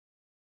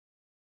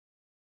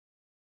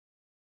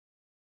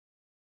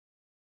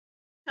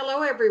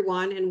Hello,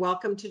 everyone, and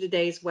welcome to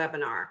today's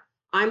webinar.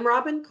 I'm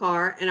Robin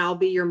Carr, and I'll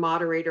be your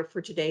moderator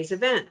for today's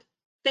event.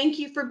 Thank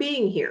you for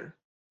being here.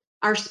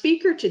 Our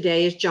speaker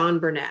today is John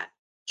Burnett.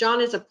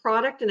 John is a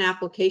product and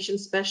application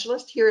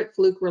specialist here at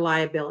Fluke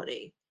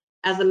Reliability.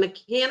 As a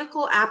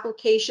mechanical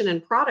application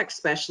and product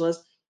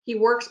specialist, he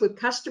works with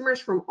customers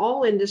from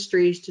all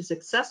industries to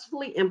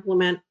successfully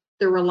implement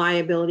their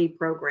reliability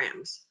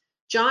programs.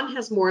 John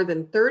has more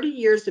than 30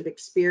 years of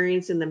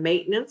experience in the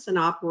maintenance and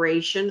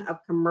operation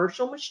of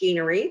commercial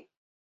machinery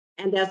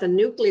and as a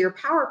nuclear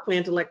power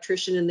plant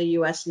electrician in the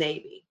U.S.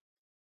 Navy.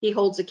 He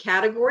holds a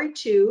Category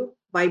 2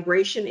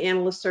 vibration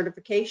analyst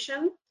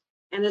certification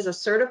and is a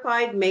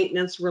certified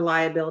maintenance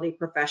reliability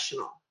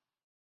professional.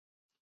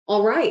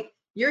 All right,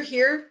 you're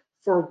here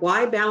for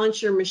Why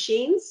Balance Your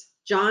Machines.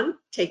 John,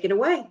 take it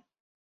away.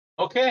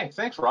 Okay,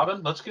 thanks,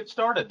 Robin. Let's get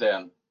started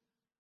then.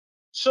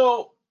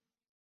 So,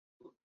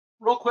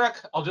 real quick,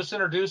 I'll just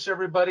introduce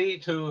everybody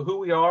to who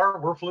we are.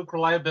 We're Fluke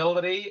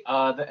Reliability,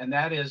 and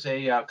that is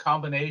a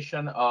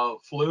combination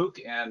of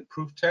Fluke and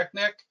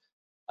Prüftechnik,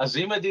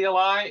 Azima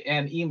DLI,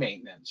 and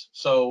eMaintenance.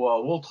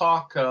 So we'll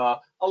talk a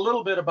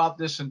little bit about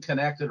this in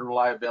connected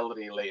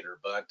reliability later,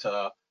 but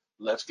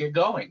let's get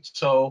going.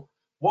 So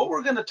what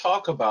we're going to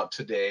talk about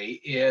today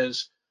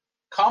is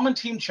common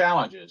team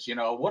challenges. You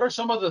know, what are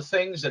some of the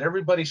things that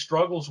everybody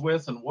struggles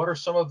with, and what are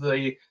some of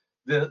the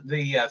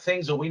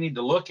things that we need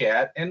to look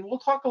at, and we'll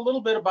talk a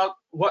little bit about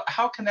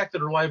how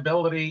connected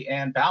reliability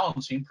and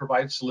balancing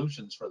provide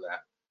solutions for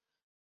that.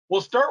 We'll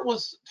start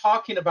with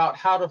talking about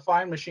how to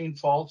find machine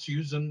faults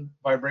using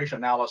vibration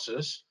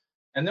analysis,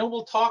 and then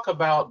we'll talk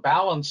about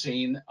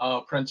balancing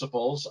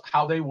principles,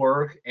 how they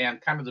work,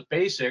 and kind of the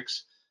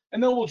basics,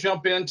 and then we'll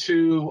jump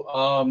into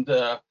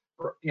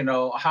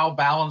how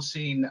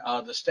balancing,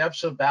 the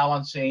steps of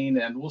balancing,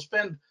 and we'll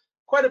spend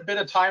quite a bit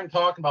of time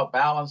talking about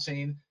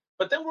balancing.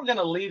 But then we're going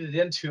to lead it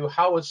into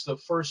how it's the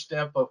first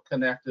step of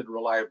connected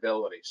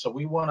reliability. So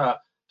we want to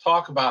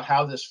talk about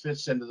how this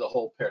fits into the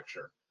whole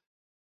picture.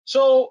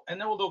 So, and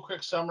then we'll do a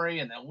quick summary,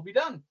 and then we'll be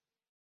done.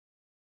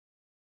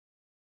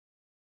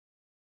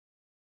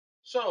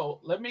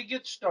 So let me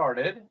get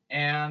started.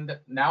 And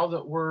now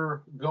that we're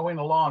going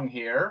along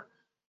here,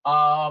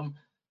 and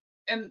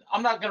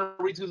I'm not going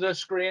to read through the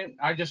screen.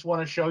 I just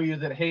want to show you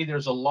that, hey,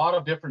 there's a lot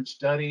of different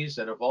studies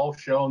that have all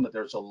shown that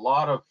there's a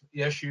lot of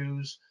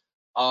issues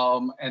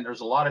and there's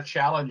a lot of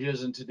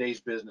challenges in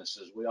today's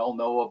businesses. We all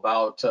know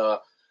about,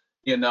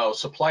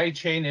 supply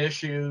chain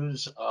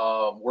issues,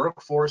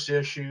 workforce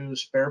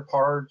issues, spare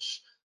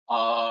parts,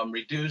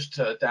 reduced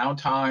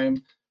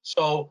downtime.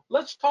 So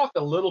let's talk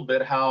a little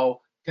bit how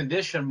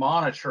condition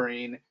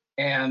monitoring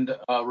and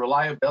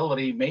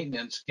reliability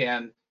maintenance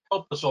can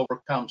help us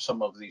overcome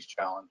some of these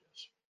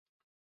challenges.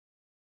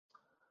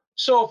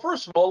 So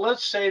first of all,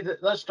 let's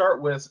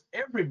start with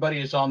everybody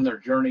is on their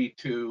journey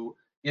to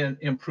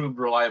improved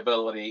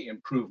reliability,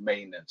 improved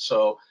maintenance.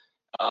 So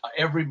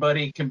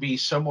everybody can be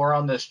somewhere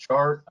on this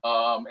chart,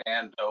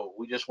 and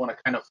we just want to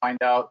kind of find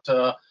out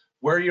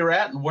where you're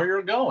at and where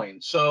you're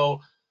going. So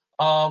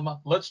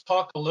let's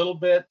talk a little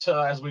bit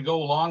as we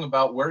go along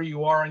about where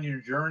you are in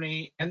your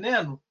journey, and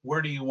then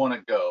where do you want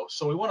to go.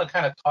 So we want to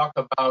kind of talk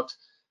about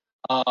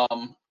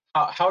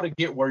how to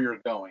get where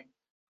you're going.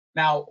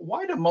 Now,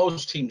 why do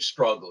most teams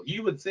struggle?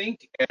 You would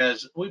think,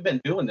 as we've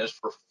been doing this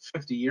for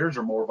 50 years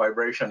or more,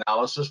 vibration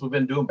analysis, we've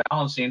been doing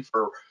balancing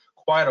for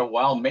quite a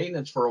while,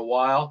 maintenance for a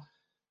while.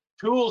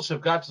 Tools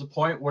have got to the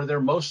point where they're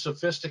most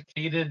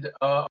sophisticated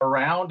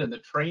around, and the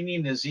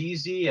training is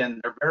easy, and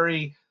they're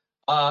very,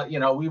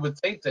 we would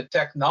think that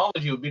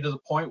technology would be to the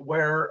point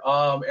where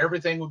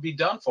everything would be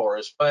done for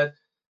us. But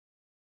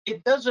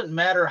it doesn't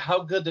matter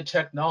how good the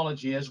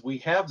technology is, we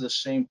have the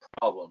same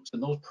problems,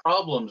 and those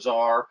problems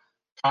are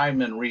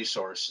time and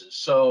resources.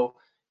 So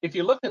if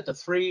you look at the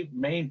three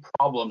main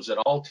problems that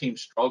all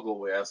teams struggle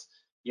with,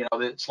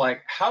 it's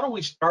like, how do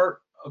we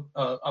start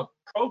a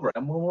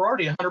program when we're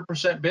already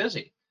 100%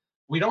 busy?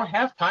 We don't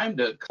have time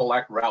to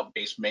collect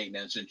route-based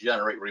maintenance and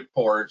generate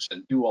reports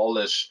and do all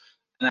this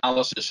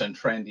analysis and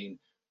trending.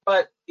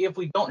 But if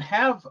we don't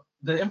have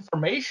the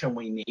information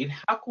we need,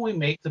 how can we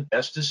make the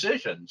best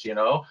decisions?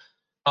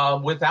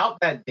 Without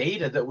that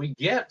data that we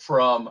get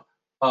from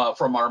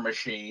our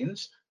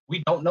machines,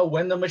 we don't know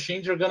when the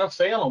machines are going to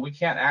fail, and we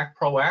can't act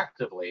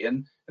proactively.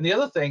 And the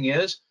other thing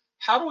is,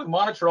 how do we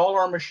monitor all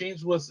our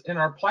machines within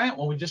our plant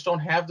when we just don't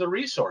have the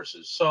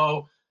resources?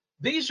 So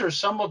these are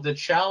some of the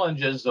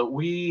challenges that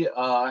we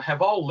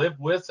have all lived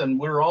with and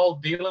we're all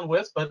dealing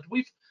with, but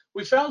we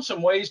found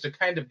some ways to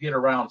kind of get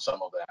around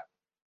some of that.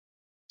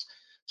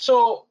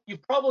 So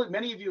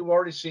many of you have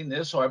already seen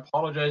this, so I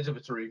apologize if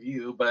it's a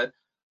review, but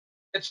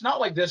it's not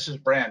like this is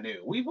brand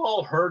new. We've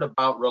all heard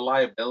about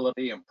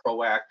reliability and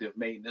proactive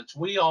maintenance.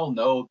 We all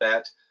know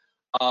that,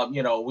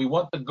 we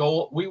want the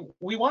goal.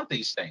 We want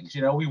these things.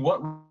 We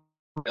want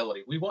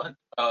reliability. We want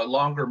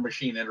longer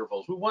machine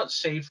intervals. We want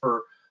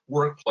safer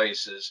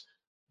workplaces.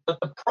 But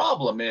the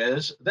problem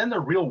is, then the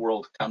real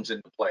world comes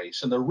into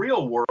place, and the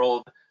real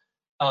world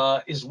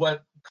is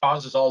what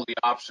causes all the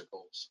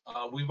obstacles.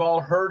 We've all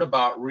heard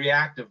about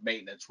reactive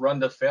maintenance, run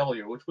to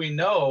failure, which we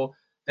know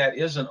that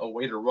isn't a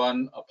way to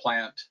run a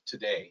plant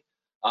today.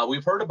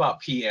 We've heard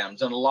about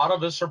PMs, and a lot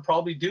of us are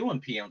probably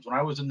doing PMs. When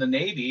I was in the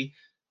Navy,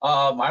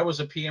 I was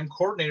a PM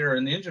coordinator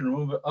in the engine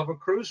room of a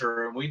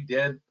cruiser, and we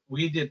did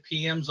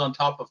PMs on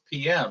top of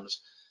PMs.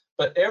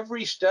 But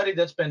every study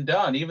that's been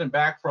done, even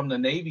back from the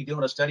Navy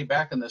doing a study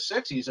back in the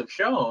 60s, have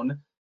shown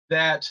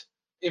that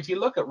if you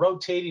look at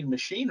rotating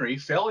machinery,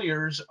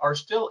 failures are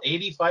still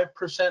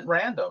 85%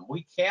 random.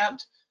 We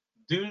can't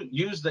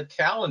use the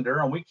calendar,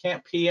 and we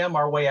can't PM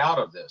our way out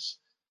of this.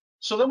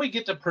 So then we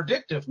get to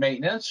predictive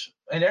maintenance,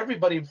 and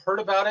everybody's heard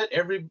about it.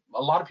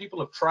 A lot of people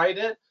have tried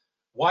it.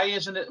 Why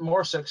isn't it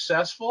more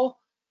successful?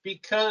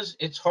 Because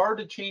it's hard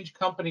to change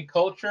company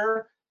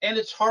culture, and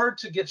it's hard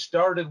to get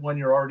started when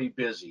you're already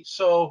busy.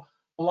 So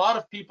a lot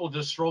of people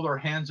just throw their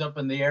hands up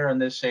in the air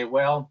and they say,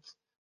 well,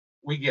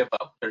 we give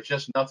up. There's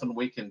just nothing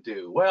we can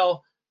do.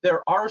 Well,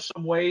 there are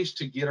some ways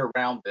to get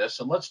around this,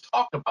 and let's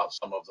talk about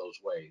some of those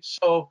ways.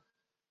 So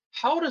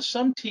how do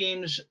some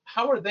teams,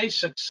 how are they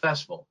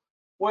successful?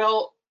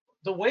 Well,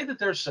 the way that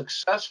they're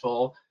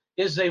successful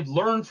is they've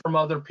learned from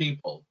other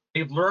people.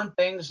 They've learned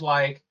things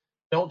like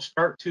don't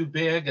start too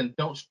big and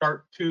don't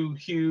start too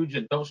huge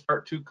and don't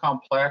start too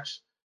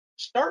complex.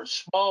 Start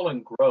small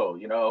and grow,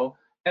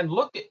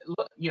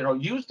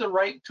 and use the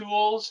right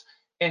tools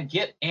and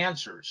get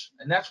answers.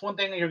 And that's one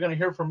thing that you're going to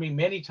hear from me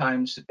many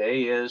times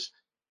today is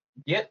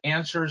get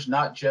answers,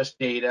 not just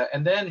data,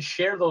 and then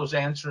share those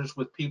answers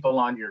with people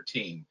on your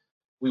team.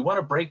 We want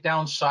to break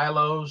down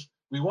silos.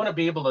 We want to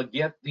be able to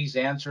get these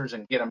answers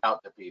and get them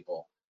out to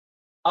people.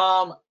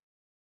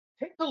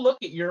 Take a look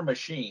at your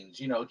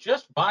machines.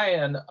 Just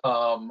buying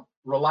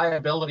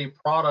reliability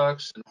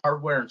products and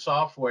hardware and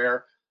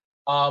software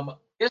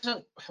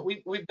isn't.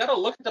 We've got to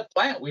look at the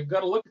plant. We've got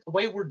to look at the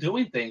way we're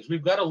doing things.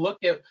 We've got to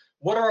look at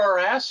what are our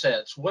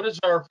assets, what is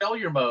our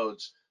failure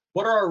modes,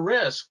 what are our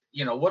risks,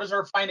 what is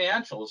our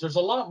financials. There's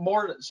a lot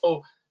more.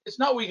 So it's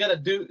not we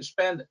got to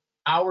spend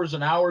hours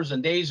and hours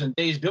and days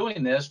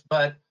doing this,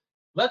 but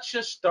let's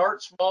just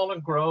start small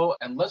and grow,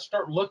 and let's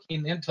start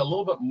looking into a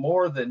little bit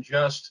more than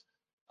just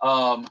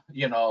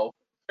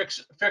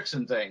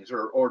fixing things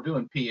or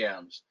doing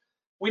PMs.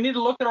 We need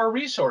to look at our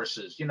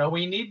resources.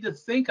 We need to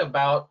think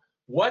about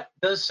what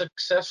does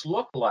success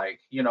look like?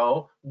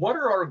 What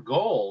are our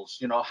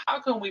goals? How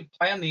can we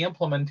plan the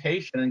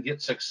implementation and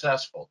get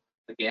successful?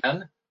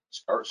 Again,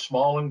 start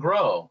small and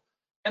grow.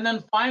 And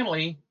then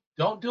finally,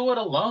 don't do it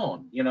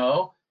alone.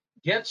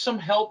 Get some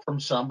help from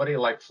somebody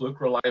like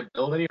Fluke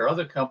Reliability or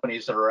other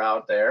companies that are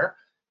out there.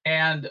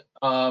 And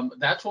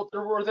that's what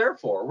we're there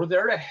for. We're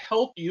there to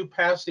help you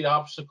pass the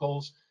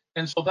obstacles.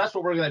 And so that's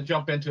what we're going to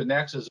jump into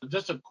next is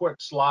just a quick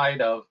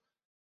slide of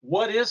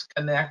what is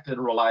connected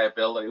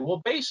reliability.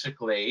 Well,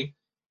 basically,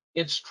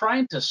 it's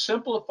trying to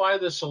simplify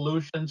the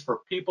solutions for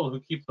people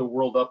who keep the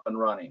world up and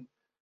running.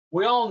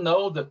 We all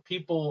know that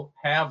people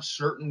have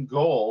certain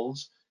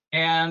goals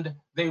and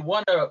they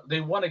want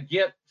to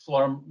get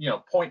from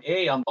point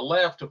A on the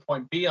left to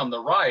point B on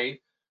the right,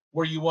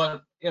 where you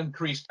want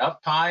increased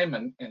uptime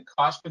and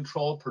cost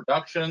control,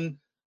 production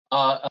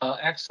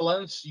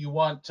excellence. You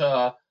want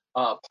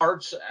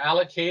parts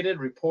allocated,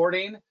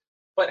 reporting.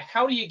 But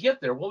how do you get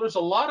there? Well, there's a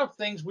lot of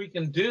things we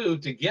can do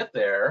to get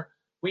there.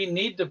 We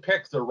need to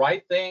pick the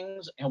right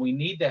things, and we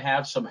need to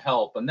have some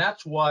help. And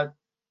that's what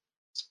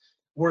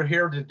we're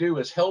here to do,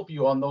 is help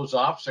you on those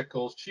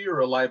obstacles to your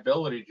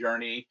reliability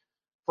journey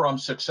from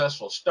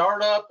successful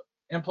startup,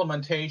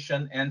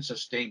 implementation, and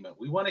sustainment.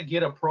 We want to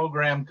get a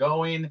program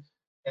going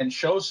and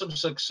show some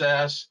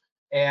success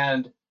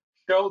and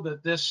show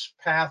that this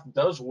path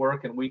does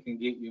work and we can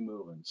get you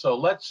moving. So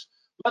let's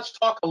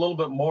talk a little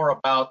bit more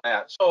about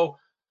that. So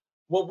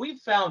what we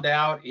found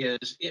out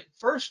is it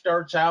first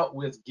starts out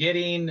with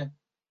getting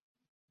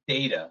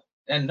data,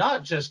 and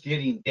not just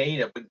getting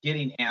data, but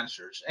getting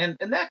answers. And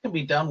that can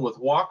be done with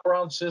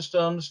walk-around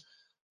systems,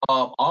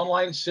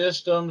 online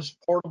systems,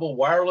 portable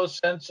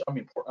wireless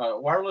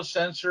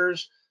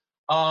sensors.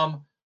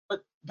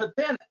 But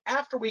then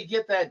after we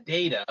get that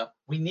data,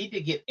 we need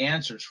to get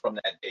answers from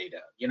that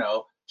data.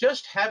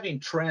 Just having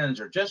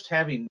trends or just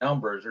having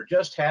numbers or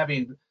just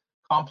having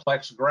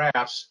complex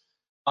graphs,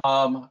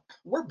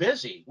 we're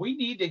busy. We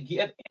need to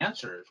get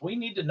answers. We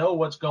need to know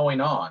what's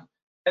going on.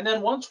 And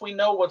then once we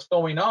know what's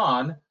going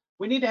on,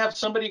 we need to have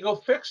somebody go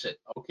fix it,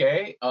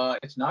 okay?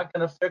 It's not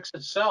going to fix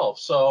itself.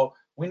 So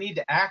we need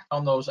to act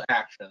on those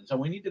actions, and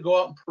we need to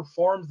go out and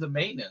perform the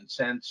maintenance.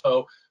 And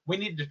so we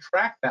need to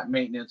track that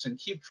maintenance and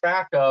keep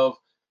track of,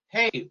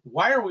 hey,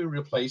 why are we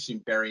replacing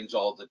bearings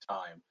all the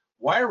time?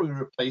 Why are we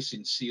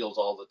replacing seals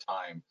all the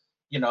time?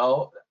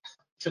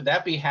 Should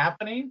that be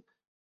happening?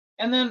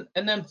 And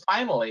then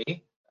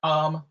finally,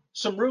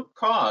 some root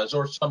cause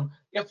or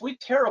if we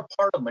tear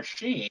apart a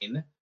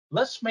machine,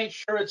 let's make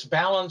sure it's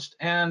balanced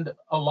and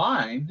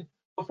aligned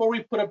before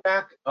we put it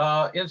back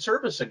in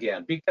service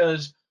again.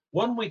 Because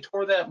when we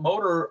tore that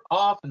motor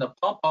off and the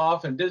pump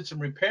off and did some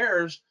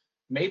repairs,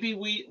 maybe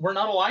we're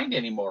not aligned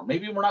anymore.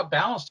 Maybe we're not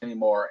balanced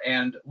anymore.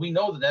 And we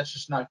know that that's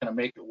just not going to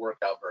make it work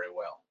out very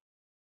well.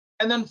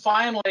 And then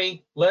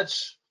finally,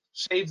 let's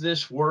save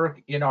this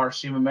work in our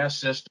CMMS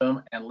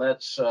system, and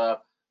let's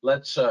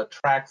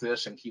track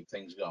this and keep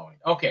things going.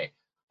 Okay,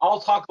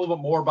 I'll talk a little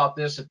bit more about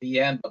this at the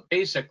end, but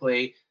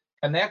basically,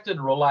 connected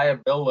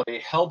reliability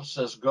helps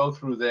us go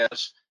through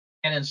this.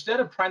 And instead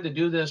of trying to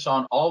do this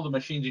on all the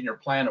machines in your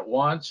plant at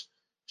once,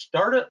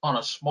 start it on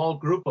a small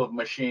group of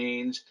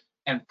machines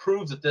and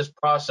prove that this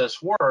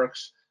process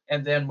works,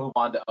 and then move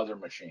on to other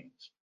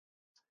machines.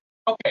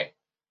 Okay,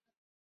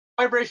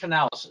 vibration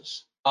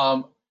analysis.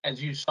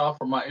 As you saw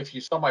from if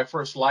you saw my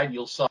first slide,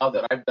 you'll saw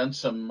that I've done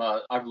some,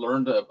 I've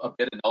learned a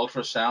bit in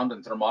ultrasound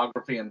and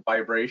thermography and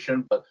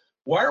vibration. But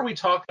why are we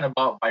talking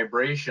about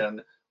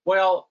vibration?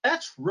 Well,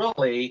 that's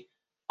really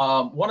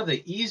one of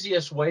the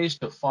easiest ways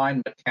to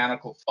find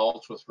mechanical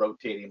faults with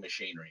rotating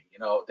machinery. You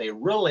know, they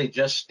really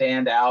just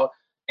stand out,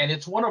 and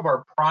it's one of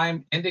our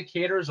prime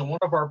indicators and one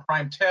of our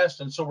prime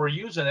tests, and so we're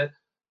using it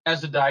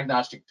as a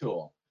diagnostic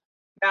tool.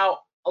 Now,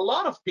 a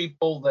lot of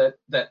people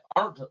that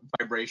aren't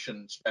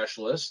vibration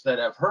specialists, that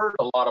have heard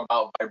a lot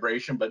about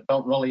vibration but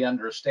don't really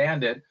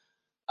understand it,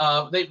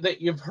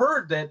 you've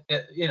heard that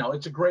you know,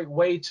 it's a great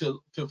way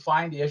to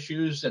find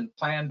issues and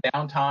plan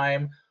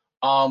downtime,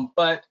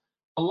 but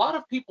a lot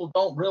of people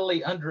don't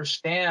really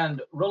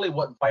understand really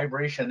what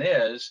vibration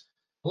is.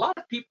 A lot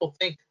of people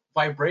think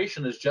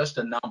vibration is just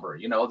a number,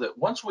 you know, that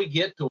once we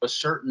get to a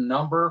certain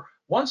number,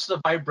 once the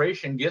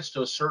vibration gets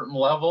to a certain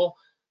level,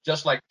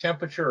 just like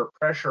temperature or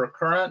pressure or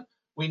current,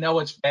 we know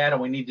it's bad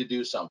and we need to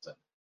do something.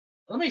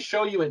 Let me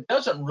show you it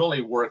doesn't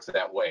really work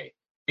that way,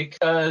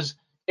 because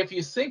if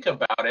you think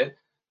about it,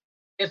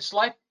 it's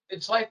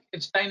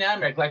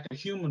dynamic like a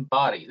human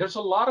body. There's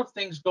a lot of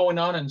things going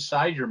on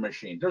inside your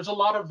machine. There's a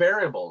lot of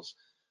variables.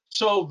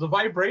 So the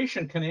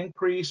vibration can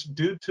increase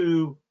due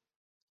to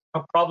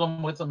a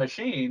problem with the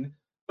machine,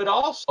 but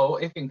also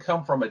it can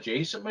come from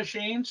adjacent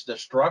machines, the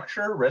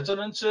structure,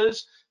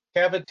 resonances,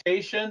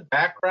 cavitation,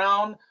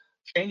 background,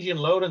 changing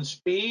load and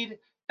speed,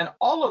 and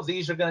all of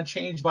these are going to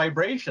change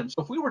vibration.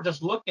 So if we were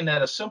just looking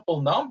at a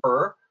simple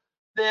number,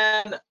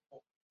 then,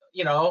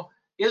 you know,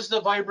 is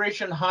the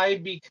vibration high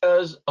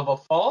because of a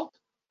fault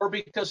or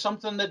because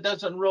something that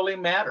doesn't really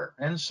matter?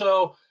 And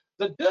so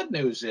the good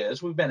news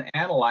is we've been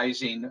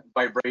analyzing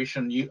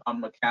vibration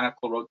on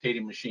mechanical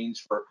rotating machines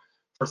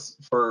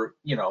for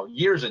you know,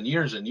 years and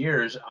years and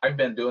years. I've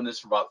been doing this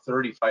for about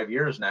 35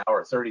 years now,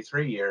 or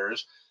 33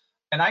 years.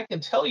 And I can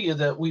tell you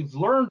that we've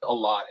learned a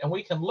lot, and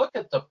we can look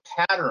at the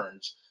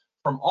patterns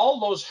from all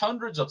those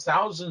hundreds of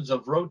thousands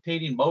of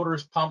rotating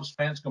motors, pumps,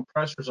 fans,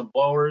 compressors, and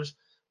blowers.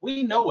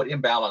 We know what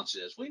imbalance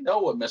is. We know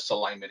what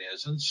misalignment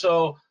is. And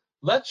so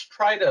let's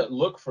try to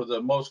look for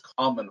the most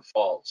common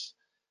faults.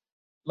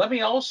 Let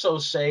me also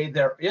say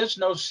there is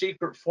no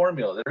secret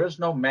formula. There is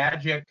no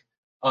magic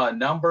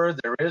number.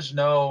 There is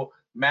no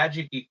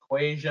magic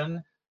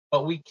equation.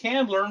 But we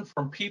can learn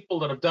from people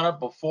that have done it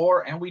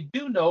before, and we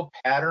do know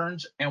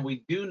patterns, and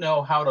we do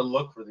know how to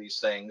look for these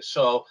things.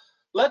 So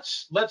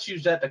let's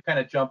use that to kind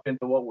of jump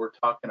into what we're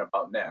talking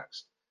about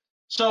next.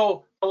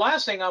 So the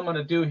last thing I'm going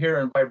to do here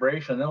in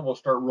vibration, then we'll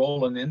start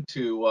rolling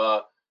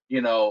into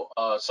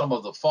some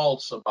of the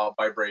faults about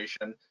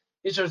vibration,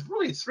 is there's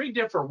really three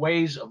different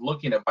ways of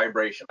looking at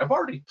vibration. I've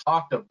already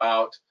talked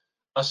about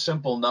a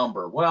simple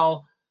number.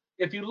 Well,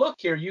 if you look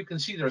here, you can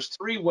see there's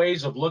three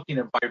ways of looking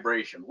at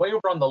vibration. Way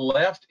over on the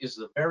left is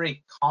the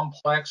very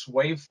complex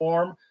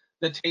waveform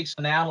that takes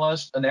an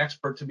analyst, an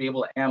expert, to be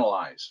able to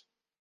analyze.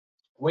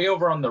 Way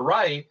over on the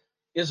right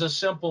is a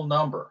simple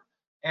number.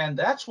 And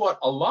that's what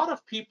a lot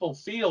of people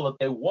feel that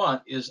they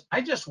want, is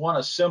I just want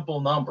a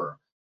simple number.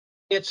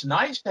 It's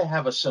nice to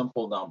have a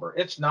simple number.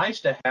 It's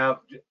nice to have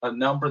a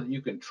number that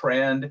you can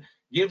trend,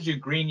 gives you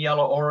green,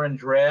 yellow,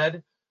 orange,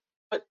 red,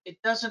 but it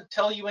doesn't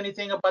tell you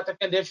anything about the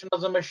condition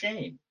of the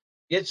machine.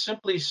 It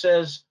simply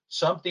says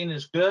something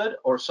is good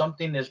or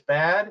something is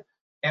bad.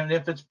 And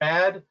if it's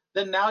bad,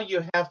 then now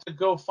you have to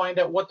go find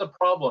out what the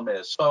problem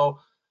is. So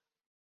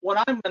when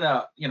I'm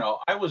gonna, you know,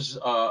 I was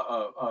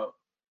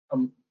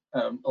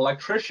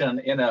electrician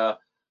in a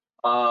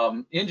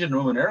engine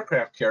room and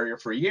aircraft carrier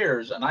for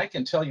years, and I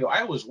can tell you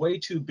I was way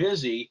too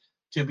busy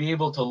to be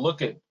able to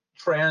look at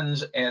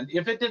trends, and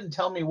if it didn't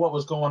tell me what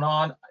was going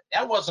on,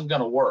 that wasn't going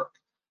to work.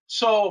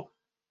 So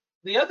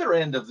the other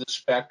end of the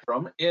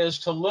spectrum is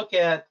to look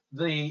at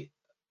the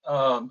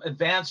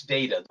advanced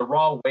data, the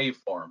raw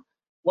waveform.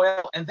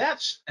 Well, and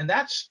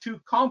that's too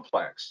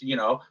complex. You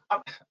know,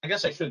 I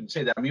guess I shouldn't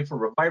say that. I mean,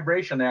 for a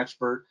vibration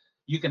expert,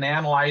 you can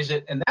analyze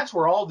it, and that's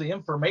where all the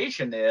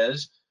information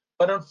is.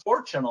 But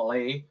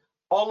unfortunately,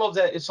 all of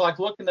that, it's like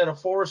looking at a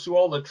forest through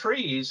all the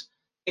trees.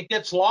 It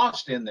gets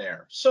lost in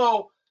there.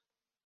 So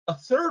a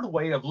third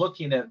way of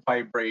looking at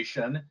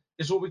vibration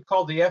is what we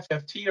call the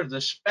FFT, or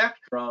the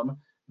spectrum.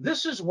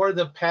 This is where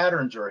the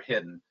patterns are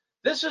hidden.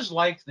 This is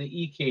like the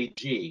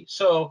EKG.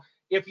 So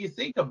if you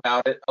think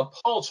about it, a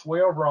pulse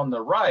way over on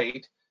the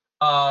right,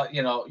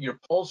 your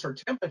pulse or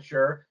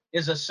temperature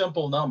is a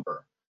simple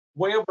number.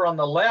 Way over on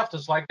the left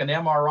is like an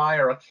MRI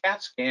or a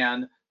CAT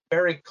scan,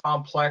 very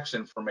complex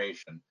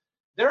information.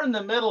 There in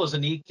the middle is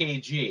an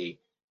EKG,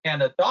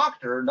 and a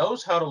doctor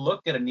knows how to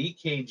look at an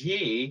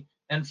EKG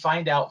and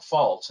find out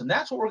faults. And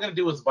that's what we're going to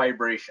do with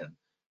vibration.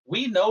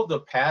 We know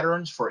the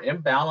patterns for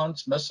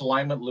imbalance,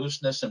 misalignment,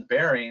 looseness, and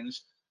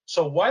bearings.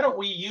 So why don't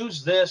we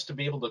use this to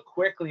be able to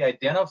quickly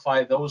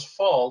identify those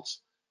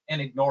faults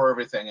and ignore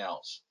everything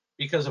else?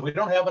 Because if we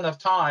don't have enough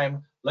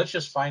time, let's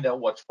just find out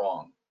what's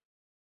wrong.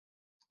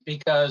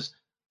 Because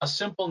a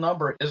simple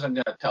number isn't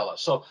going to tell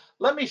us. So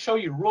let me show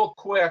you real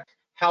quick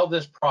how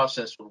this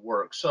process would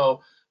work.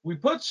 So we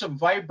put some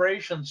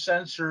vibration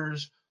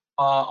sensors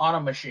on a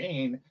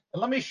machine,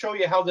 and let me show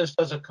you how this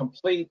does a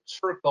complete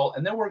circle,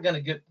 and then we're going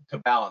to get to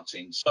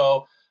balancing.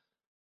 So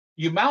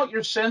you mount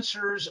your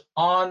sensors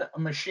on a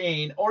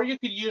machine, or you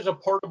could use a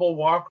portable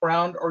walk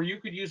around, or you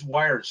could use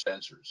wired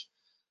sensors.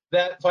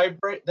 That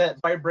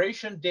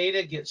vibration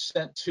data gets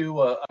sent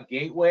to a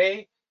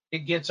gateway. It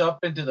gets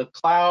up into the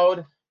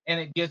cloud, and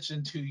it gets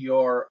into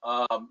your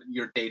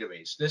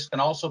database. This can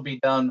also be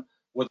done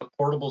with a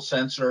portable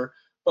sensor,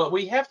 but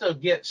we have to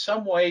get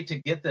some way to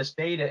get this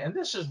data, and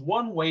this is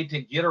one way to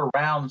get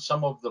around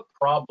some of the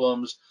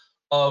problems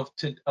of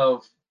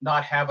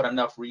not having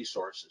enough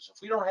resources.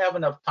 If we don't have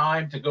enough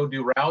time to go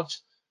do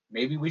routes,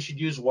 maybe we should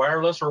use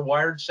wireless or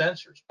wired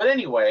sensors. But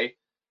anyway,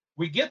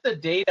 we get the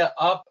data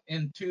up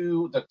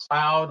into the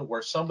cloud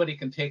where somebody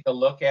can take a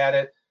look at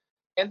it.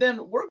 And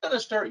then we're going to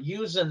start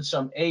using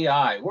some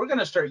AI. We're going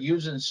to start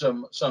using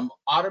some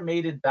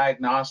automated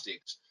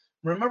diagnostics.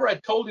 Remember, I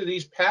told you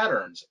these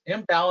patterns: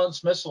 imbalance,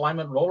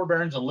 misalignment, roller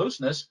bearings, and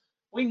looseness.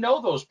 We know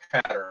those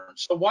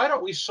patterns. So why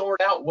don't we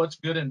sort out what's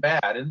good and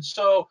bad? And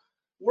so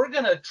we're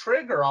going to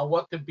trigger on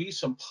what could be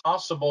some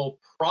possible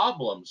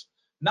problems,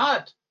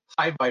 not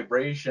high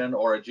vibration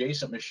or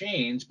adjacent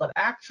machines, but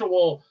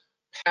actual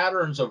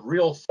patterns of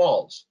real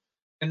faults.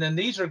 And then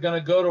these are going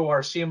to go to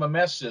our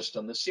CMMS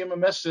system. The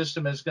CMMS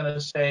system is going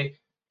to say,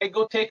 hey,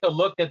 go take a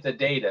look at the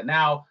data.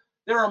 Now,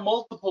 there are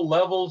multiple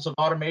levels of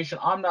automation.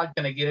 I'm not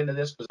going to get into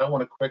this because I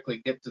want to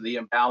quickly get to the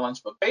imbalance.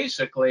 But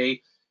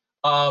basically,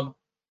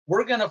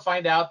 we're going to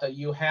find out that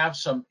you have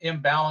some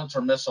imbalance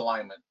or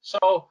misalignment.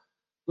 So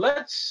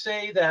let's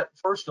say that,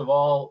 first of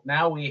all,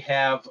 now we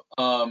have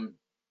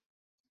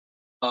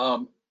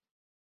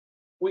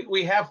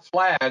we have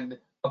flagged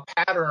a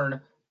pattern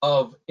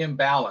of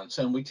imbalance,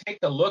 and we take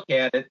a look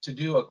at it to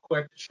do a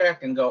quick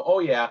check and go, oh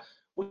yeah,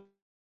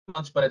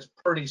 but it's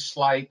pretty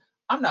slight.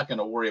 I'm not going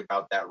to worry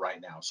about that right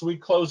now. So we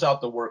close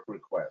out the work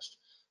request.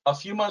 A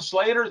few months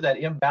later, that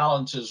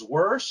imbalance is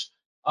worse.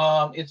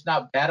 It's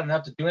not bad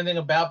enough to do anything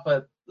about,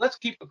 but let's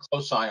keep a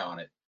close eye on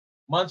it.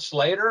 Months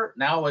later,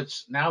 now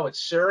it's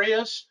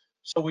serious.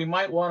 So we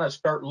might want to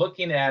start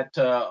looking at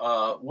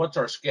what's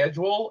our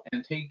schedule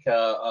and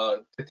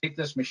to take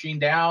this machine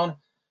down.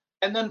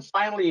 And then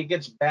finally, it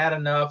gets bad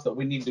enough that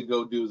we need to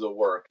go do the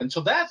work. And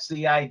so that's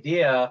the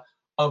idea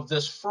of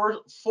this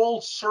full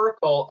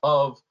circle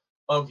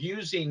of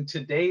using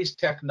today's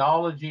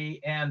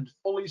technology and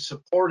fully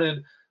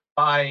supported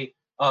by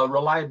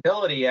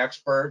reliability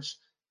experts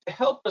to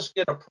help us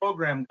get a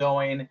program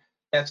going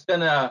that's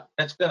gonna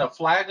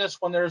flag us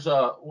when there's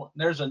a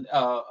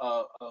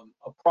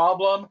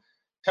problem.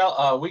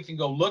 We can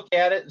go look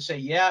at it and say,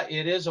 yeah,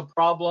 it is a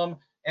problem,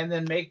 and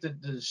then make the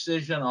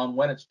decision on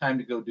when it's time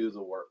to go do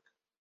the work.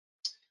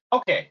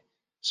 Okay,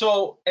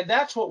 so, and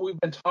that's what we've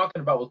been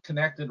talking about with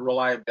connected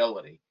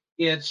reliability.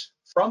 It's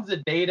from the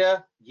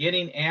data,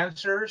 getting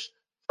answers.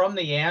 From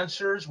the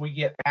answers, we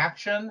get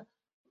action.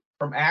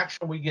 From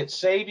action, we get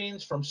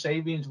savings. From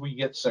savings, we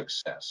get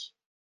success.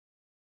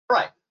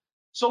 Right.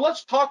 So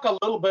let's talk a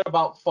little bit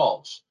about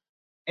faults.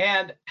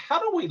 And how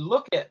do we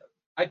look at,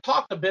 I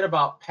talked a bit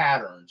about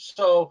patterns.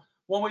 So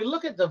when we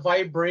look at the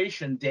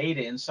vibration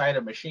data inside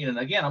a machine, and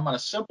again, I'm going to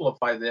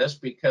simplify this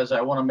because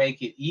I want to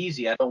make it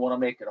easy. I don't want to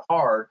make it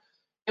hard.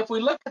 If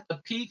we look at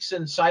the peaks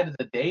inside of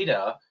the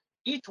data,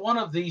 each one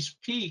of these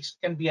peaks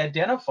can be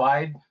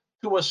identified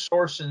to a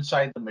source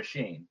inside the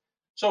machine.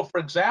 So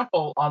for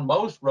example, on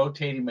most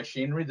rotating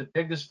machinery, the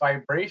biggest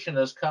vibration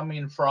is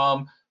coming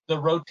from the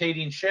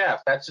rotating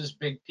shaft. That's this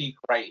big peak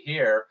right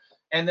here.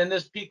 And then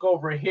this peak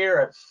over here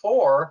at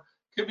 4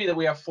 could be that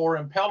we have 4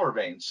 impeller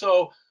vanes.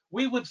 So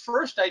we would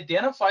first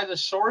identify the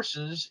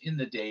sources in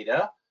the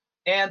data,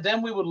 and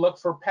then we would look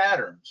for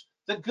patterns.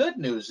 The good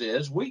news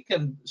is we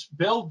can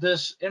build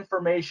this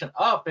information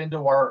up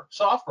into our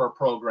software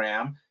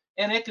program,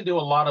 and it can do a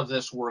lot of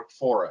this work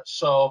for us.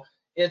 So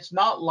it's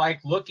not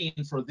like looking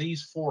for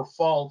these 4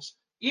 faults,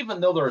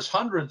 even though there's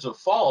hundreds of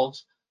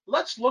faults.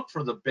 Let's look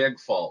for the big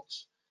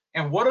faults.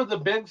 And what are the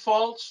big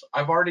faults?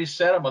 I've already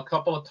said them a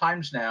couple of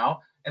times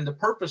now. And the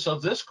purpose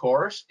of this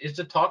course is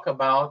to talk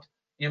about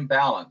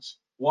imbalance.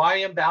 Why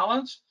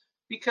imbalance?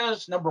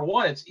 Because number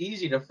 1, it's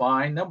easy to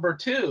find. Number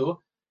 2,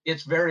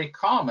 it's very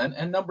common.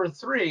 And number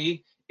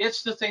 3,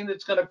 it's the thing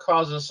that's going to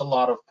cause us a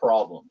lot of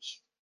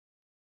problems.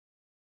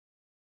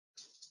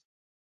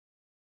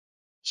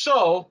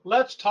 So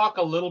let's talk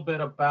a little bit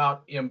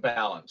about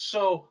imbalance.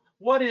 So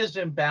what is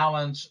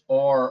imbalance,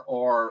 or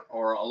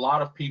a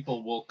lot of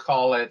people will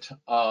call it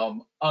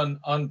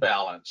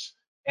unbalance.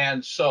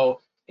 And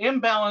so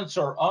imbalance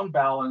or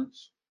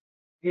unbalance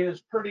is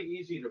pretty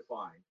easy to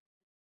find.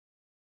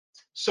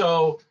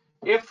 So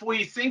if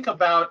we think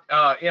about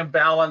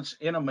imbalance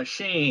in a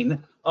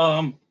machine,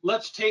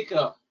 let's take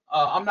a,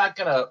 I'm not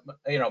gonna,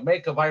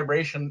 make a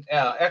vibration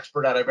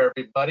expert out of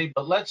everybody,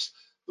 but let's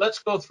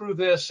go through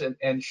this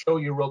and show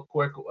you real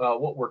quick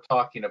what we're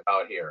talking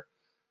about here.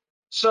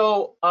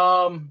 So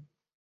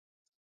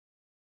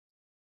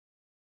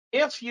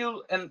if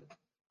you, and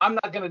I'm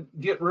not gonna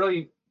get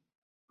really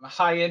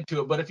high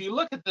into it, but if you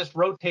look at this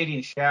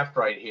rotating shaft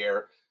right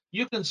here,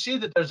 you can see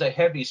that there's a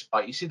heavy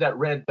spot. You see that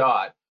red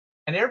dot,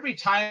 and every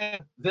time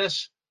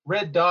this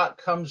red dot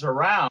comes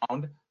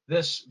around,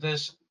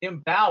 this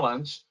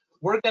imbalance,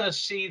 we're going to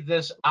see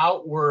this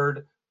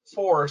outward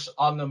force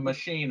on the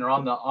machine, or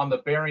on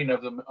the bearing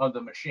of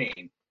the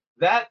machine.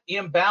 That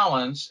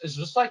imbalance is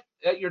just like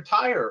at your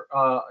tire,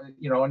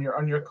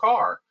 on your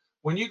car.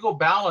 When you go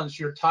balance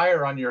your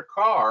tire on your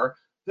car,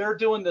 they're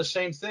doing the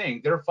same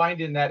thing. They're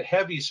finding that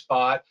heavy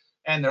spot,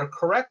 and they're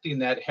correcting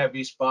that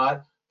heavy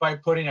spot by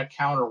putting a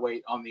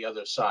counterweight on the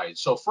other side.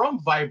 So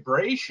from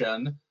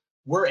vibration,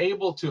 we're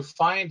able to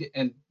find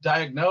and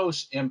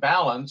diagnose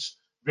imbalance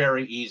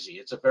very easy.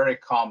 It's a very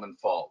common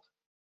fault.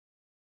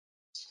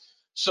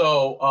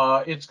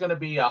 So it's going to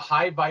be a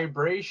high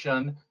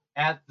vibration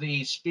at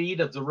the speed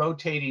of the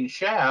rotating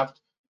shaft,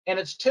 and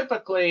it's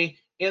typically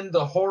in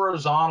the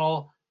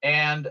horizontal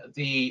and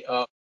the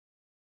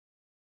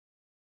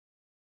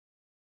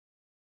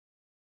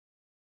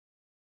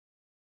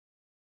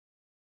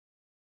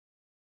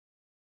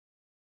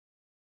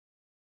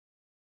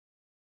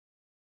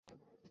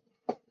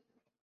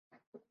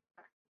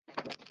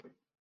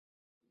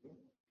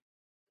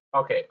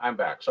okay, I'm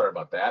back. Sorry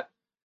about that.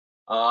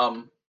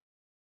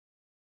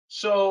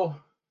 So,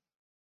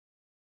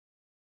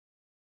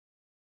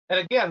 and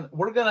again,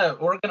 we're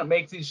gonna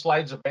make these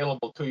slides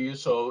available to you.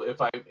 So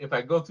if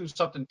I go through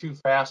something too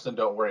fast, then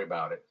don't worry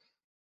about it.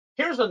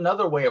 Here's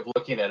another way of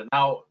looking at it.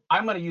 Now,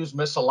 I'm going to use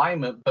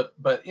misalignment,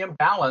 but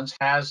imbalance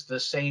has the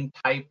same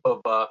type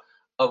of a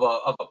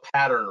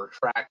pattern or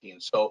tracking.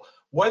 So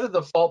whether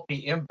the fault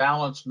be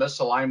imbalance,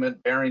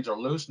 misalignment, bearings, or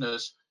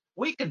looseness,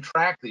 we can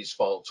track these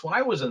faults. When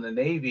I was in the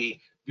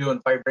Navy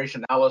doing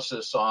vibration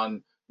analysis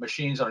on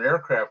machines on an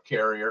aircraft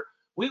carrier,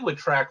 we would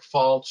track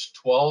faults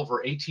 12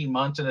 or 18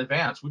 months in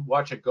advance. We'd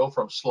watch it go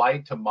from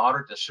slight to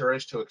moderate to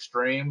serious to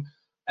extreme.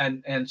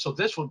 And so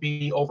this would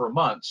be over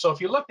months. So if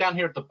you look down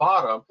here at the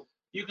bottom,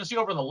 you can see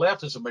over on the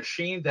left is a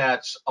machine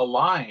that's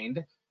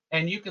aligned,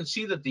 and you can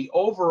see that the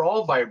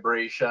overall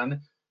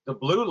vibration, the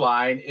blue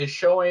line, is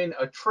showing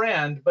a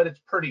trend, but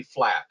it's pretty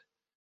flat.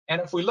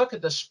 And if we look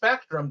at the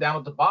spectrum down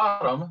at the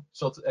bottom,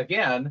 so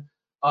again,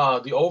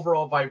 the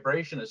overall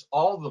vibration is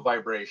all the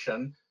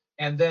vibration,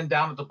 and then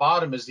down at the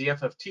bottom is the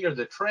FFT, or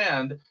the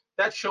trend.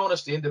 That's showing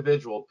us the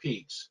individual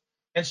peaks.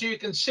 And so you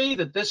can see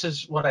that this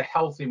is what a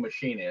healthy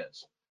machine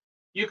is.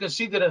 You can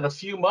see that in a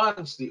few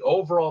months, the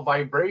overall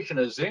vibration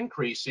is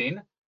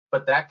increasing,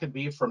 but that could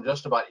be from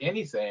just about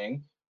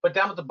anything. But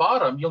down at the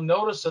bottom, you'll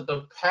notice that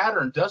the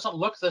pattern doesn't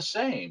look the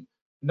same.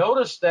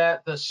 Notice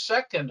that the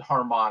second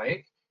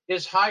harmonic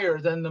is higher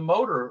than the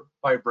motor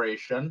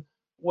vibration,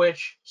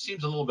 which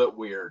seems a little bit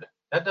weird.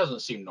 That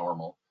doesn't seem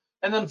normal.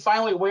 And then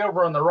finally, way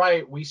over on the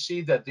right, we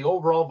see that the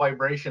overall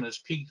vibration has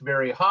peaked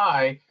very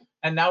high,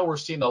 and now we're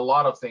seeing a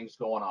lot of things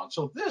going on.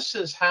 So this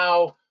is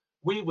how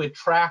we would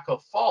track a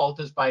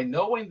fault, is by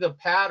knowing the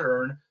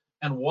pattern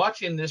and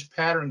watching this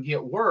pattern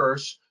get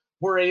worse,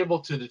 we're able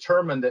to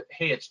determine that,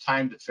 hey, it's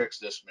time to fix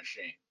this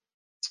machine.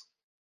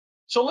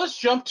 So let's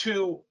jump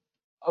to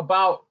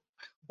about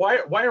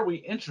why are we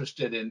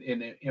interested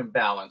in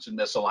imbalance and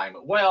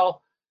misalignment?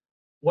 Well,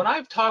 when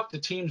I've talked to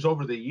teams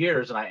over the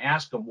years and I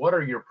ask them, what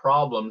are your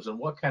problems and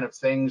what kind of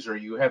things are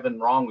you having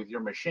wrong with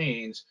your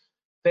machines,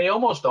 they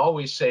almost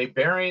always say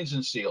bearings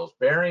and seals,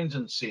 bearings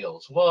and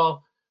seals.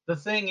 Well, the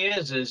thing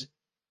is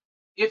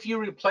if you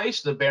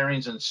replace the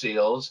bearings and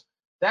seals,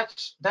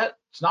 that's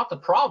not the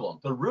problem.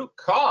 The root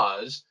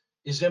cause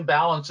is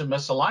imbalance and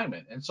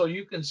misalignment. And so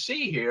you can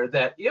see here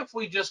that if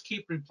we just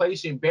keep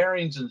replacing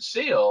bearings and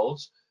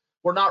seals,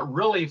 we're not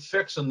really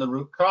fixing the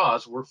root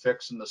cause, we're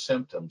fixing the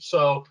symptoms.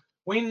 So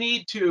we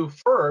need to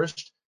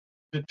first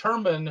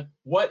determine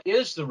what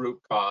is the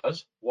root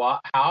cause.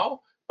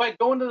 How? By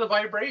going to the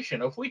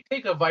vibration. If we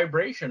take a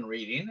vibration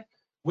reading,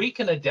 we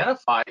can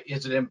identify,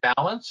 is it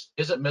imbalance,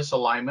 is it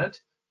misalignment,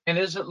 and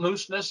is it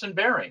looseness and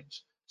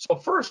bearings? So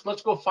first,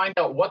 let's go find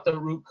out what the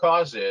root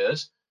cause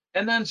is.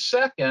 And then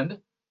second,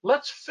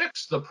 let's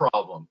fix the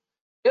problem.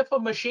 If a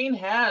machine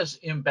has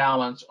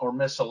imbalance or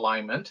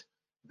misalignment,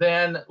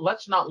 then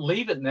let's not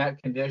leave it in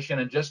that condition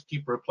and just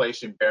keep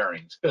replacing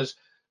bearings. Because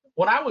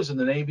when I was in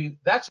the Navy,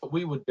 that's what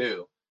we would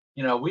do.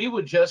 We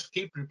would just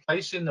keep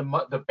replacing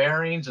the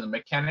bearings, and the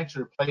mechanics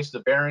would replace the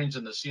bearings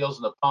and the seals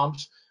and the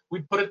pumps.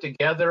 We'd put it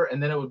together,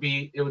 and then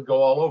it would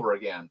go all over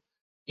again.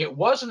 It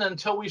wasn't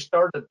until we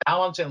started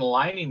balancing and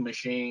aligning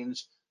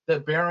machines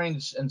that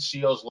bearings and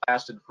seals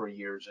lasted for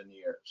years and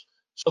years.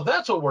 So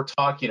that's what we're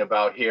talking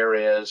about here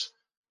is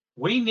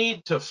we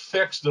need to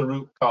fix the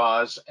root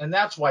cause, and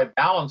that's why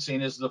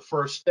balancing is the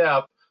first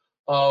step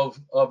of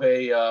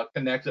a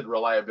connected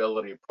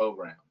reliability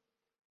program.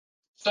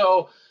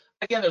 So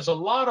again, there's a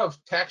lot of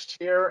text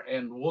here,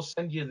 and we'll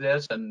send you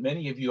this, and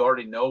many of you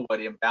already know what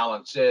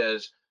imbalance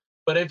is.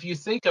 But if you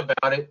think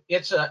about it,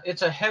 it's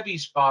a heavy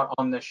spot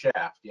on the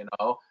shaft, you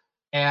know,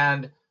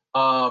 and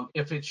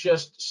if it's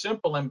just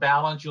simple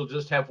imbalance, you'll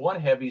just have one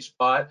heavy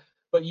spot,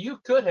 but you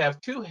could have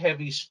two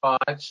heavy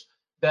spots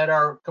that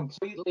are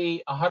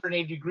completely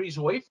 180 degrees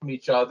away from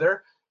each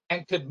other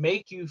and could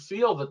make you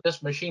feel that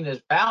this machine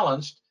is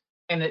balanced.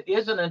 And it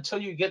isn't until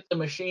you get the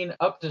machine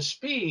up to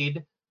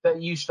speed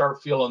that you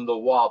start feeling the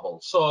wobble.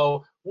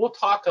 So we'll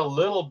talk a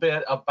little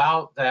bit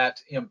about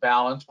that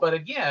imbalance. But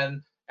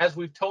again, as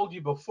we've told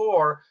you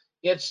before,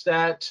 it's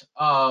that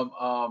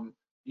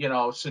you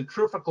know,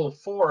 centrifugal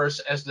force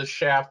as the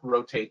shaft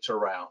rotates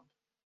around.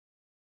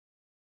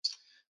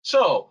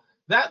 So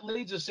that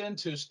leads us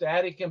into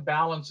static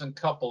imbalance and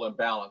couple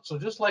imbalance. So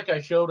just like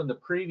I showed in the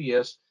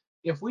previous,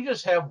 if we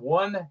just have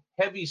one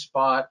heavy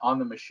spot on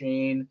the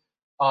machine,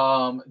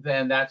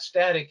 then that's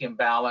static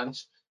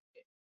imbalance.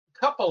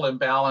 Couple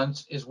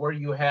imbalance is where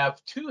you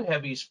have two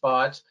heavy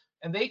spots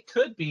and they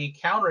could be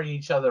countering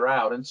each other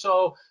out. And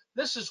so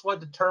this is what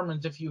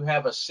determines if you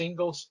have a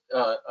single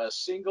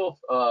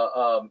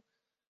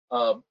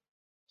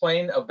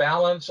plane of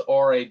balance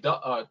or a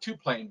two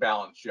plane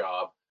balance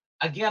job.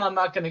 Again, I'm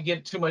not going to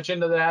get too much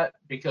into that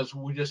because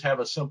we just have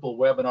a simple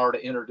webinar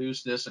to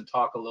introduce this and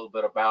talk a little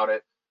bit about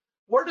it.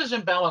 Where does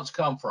imbalance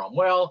come from?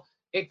 Well,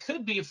 it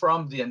could be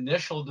from the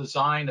initial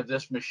design of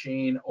this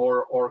machine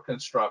or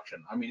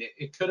construction. I mean,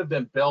 it could have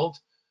been built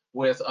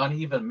with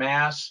uneven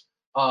mass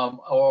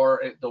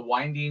or the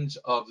windings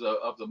of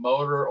the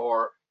motor,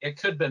 or it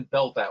could have been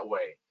built that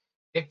way.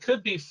 It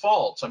could be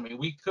faults. I mean,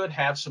 we could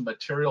have some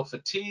material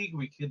fatigue,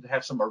 we could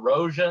have some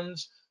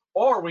erosions,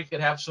 or we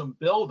could have some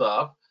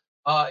buildup.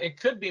 It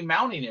could be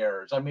mounting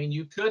errors. I mean,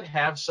 you could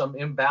have some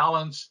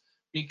imbalance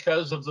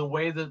because of the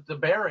way that the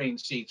bearing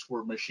seats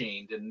were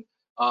machined and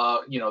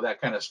you know,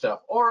 that kind of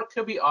stuff. Or it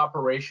could be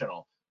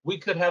operational. We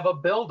could have a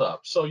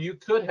buildup. So you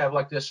could have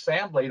like this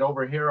fan blade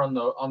over here on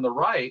the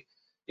right.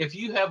 If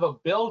you have a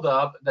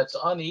buildup that's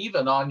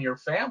uneven on your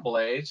fan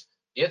blades,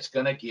 it's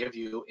going to give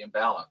you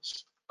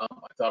imbalance. I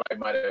thought I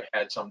might have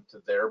had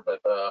something there,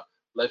 but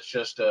let's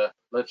just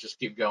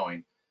keep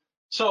going.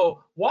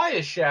 So why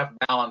is shaft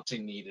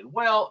balancing needed?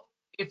 Well,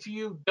 if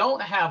you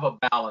don't have a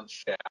balanced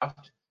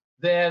shaft,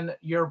 then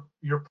your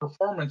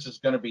performance is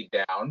going to be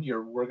down.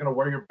 We're going to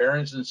wear your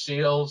bearings and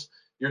seals.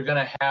 You're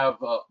going to have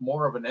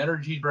more of an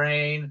energy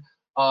drain.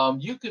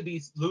 You could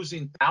be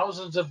losing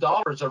thousands of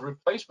dollars of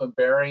replacement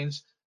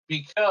bearings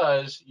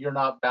because you're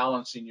not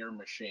balancing your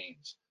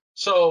machines.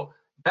 So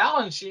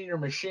balancing your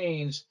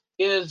machines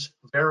is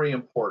very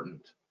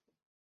important.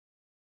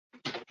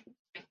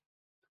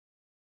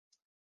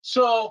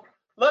 So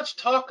let's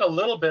talk a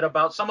little bit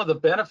about some of the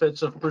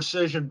benefits of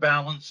precision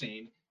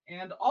balancing.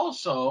 And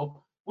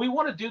also, we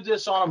want to do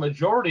this on a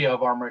majority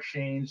of our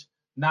machines,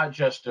 not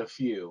just a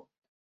few.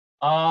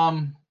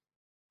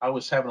 I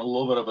was having a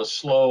little bit of a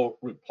slow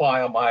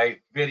reply on my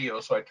video,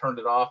 so I turned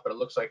it off, but it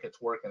looks like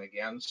it's working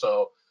again.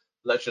 So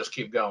let's just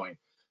keep going.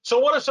 So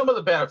what are some of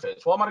the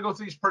benefits? Well, I'm going to go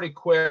through these pretty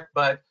quick,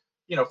 but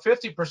you know,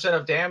 50%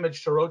 of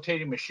damage to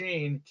rotating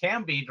machine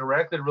can be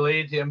directly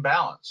related to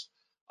imbalance.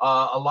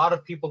 A lot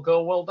of people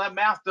go, well, that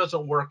math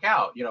doesn't work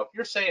out. You know, if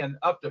you're saying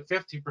up to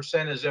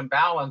 50% is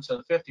imbalance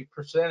and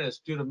 50% is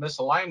due to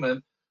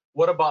misalignment,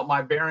 what about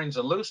my bearings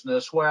and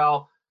looseness?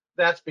 Well,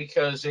 that's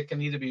because it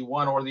can either be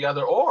one or the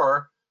other,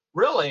 or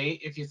really,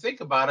 if you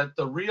think about it,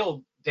 the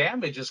real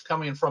damage is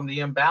coming from the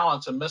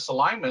imbalance and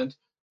misalignment.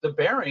 The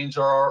bearings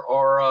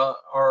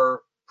are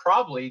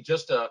probably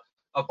just a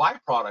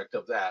byproduct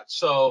of that.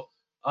 So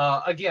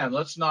again,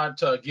 let's not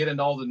get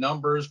into all the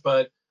numbers,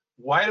 but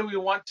why do we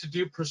want to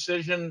do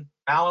precision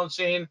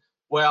balancing?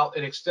 Well,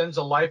 it extends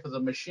the life of the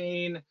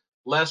machine,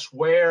 less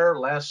wear,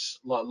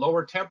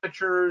 lower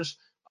temperatures.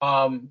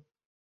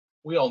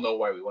 We all know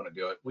why we want to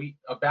do it.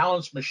 A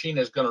balanced machine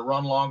is going to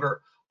run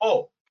longer.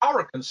 Oh,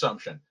 power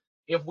consumption.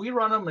 If we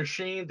run a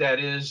machine that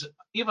is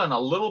even a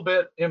little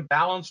bit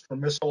imbalanced or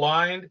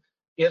misaligned,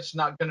 it's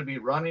not going to be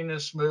running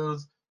as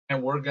smooth,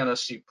 and we're going to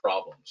see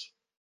problems.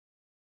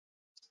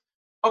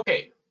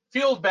 Okay,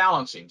 field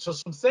balancing. So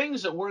some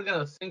things that we're going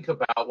to think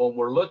about when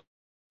we're looking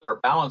at our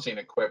balancing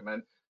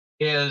equipment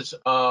is,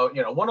 you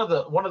know, one of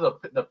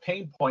the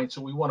pain points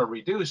that we want to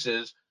reduce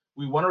is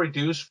we want to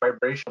reduce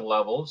vibration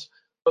levels,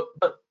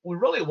 but we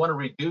really want to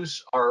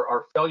reduce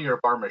our failure of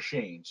our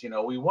machines. You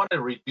know, we want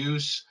to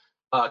reduce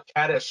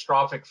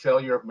catastrophic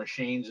failure of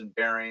machines and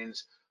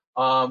bearings.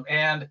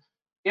 And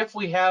if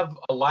we have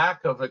a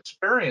lack of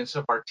experience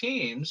of our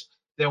teams,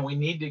 then we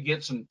need to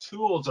get some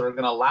tools that are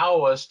going to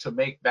allow us to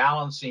make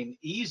balancing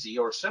easy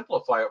or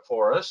simplify it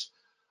for us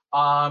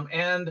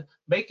and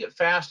make it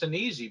fast and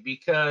easy,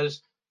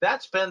 because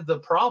that's been the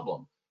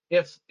problem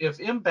if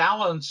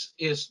imbalance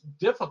is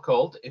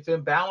difficult, if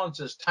imbalance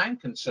is time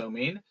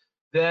consuming,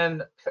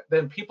 then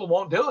people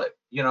won't do it.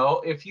 You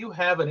know, if you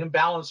have an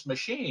imbalanced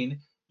machine,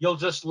 you'll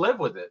just live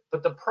with it.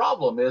 But the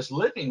problem is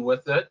living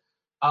with it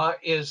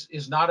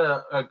is not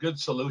a good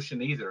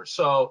solution either.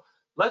 So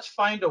let's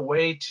find a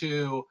way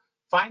to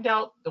find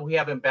out that we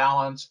have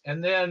imbalance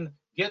and then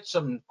get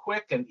some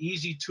quick and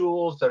easy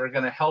tools that are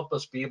going to help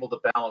us be able to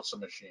balance a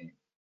machine.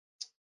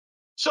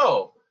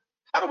 So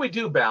how do we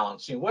do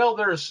balancing? Well,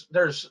 there's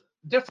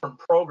different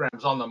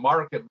programs on the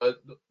market, but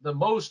the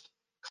most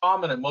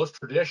common and most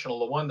traditional,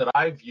 the one that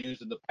I've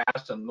used in the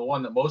past and the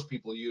one that most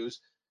people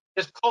use,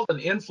 is called an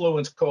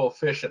influence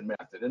coefficient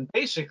method. And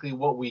basically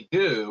what we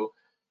do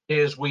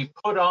is we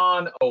put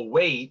on a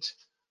weight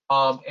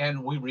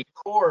and we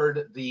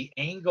record the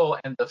angle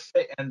and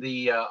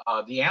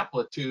the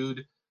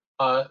amplitude.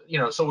 You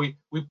know, so we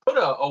put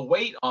a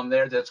weight on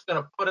there that's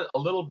going to put it a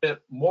little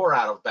bit more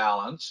out of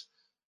balance,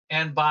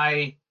 and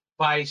by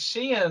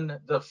seeing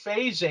the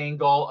phase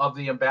angle of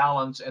the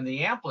imbalance and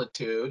the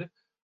amplitude,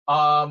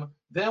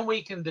 then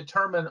we can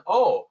determine,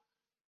 oh,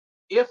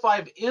 if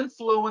I've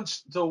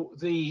influenced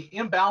the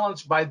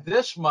imbalance by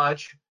this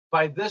much,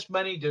 by this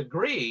many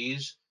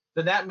degrees,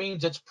 then that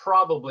means it's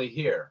probably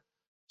here.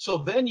 So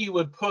then you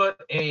would put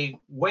a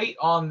weight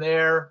on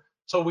there.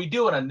 So we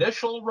do an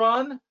initial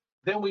run,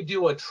 then we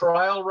do a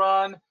trial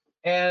run.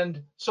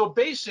 And so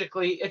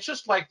basically it's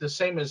just like the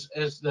same as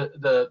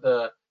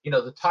the you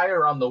know, the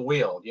tire on the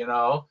wheel, you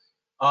know.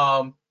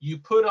 You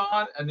put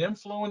on an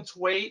influence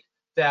weight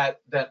that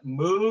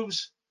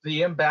moves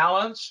the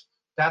imbalance.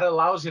 That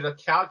allows you to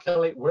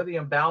calculate where the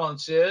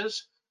imbalance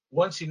is.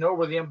 Once you know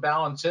where the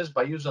imbalance is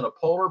by using a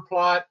polar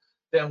plot,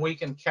 then we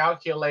can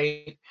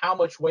calculate how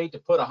much weight to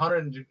put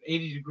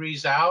 180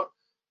 degrees out.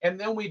 And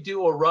then we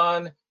do a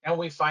run and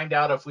we find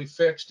out if we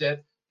fixed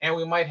it, and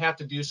we might have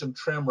to do some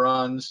trim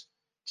runs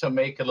to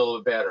make it a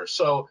little better.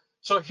 So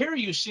here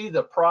you see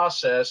the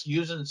process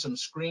using some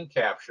screen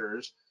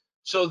captures.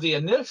 So the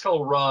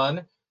initial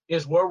run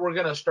is where we're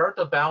going to start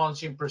the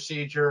balancing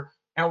procedure,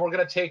 and we're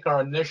going to take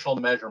our initial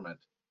measurement.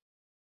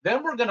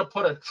 Then we're going to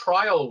put a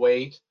trial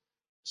weight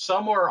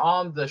somewhere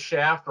on the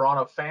shaft or on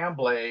a fan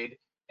blade,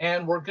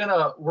 and we're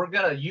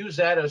gonna use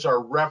that as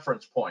our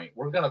reference point.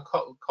 We're going to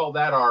call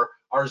that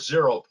our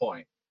 0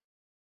 point.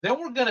 Then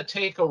we're going to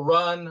take a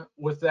run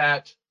with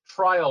that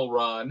trial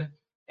run,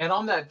 and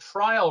on that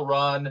trial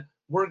run,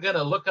 we're going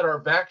to look at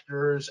our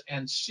vectors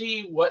and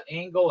see what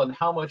angle and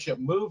how much it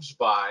moves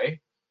by.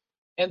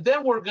 And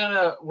then we're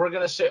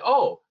gonna say,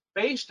 oh,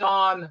 based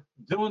on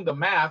doing the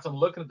math and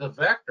looking at the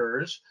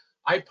vectors,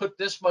 I put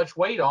this much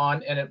weight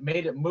on and it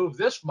made it move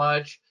this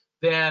much.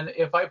 Then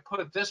if I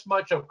put this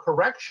much of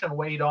correction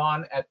weight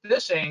on at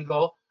this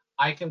angle,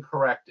 I can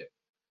correct it.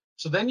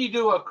 So then you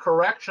do a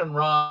correction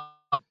run,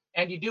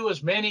 and you do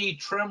as many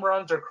trim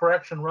runs or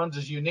correction runs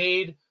as you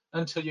need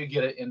until you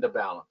get it into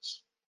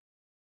balance.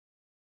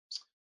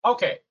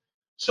 Okay,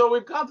 so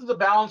we've gone through the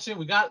balancing.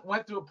 We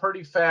went through it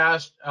pretty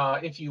fast.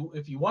 If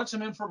you want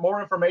some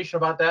more information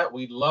about that,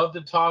 we'd love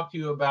to talk to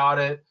you about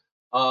it.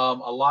 A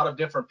lot of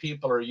different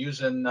people are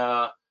using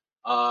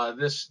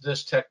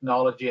this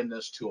technology and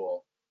this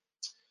tool.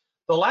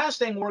 The last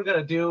thing we're going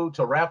to do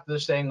to wrap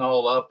this thing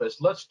all up is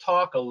let's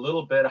talk a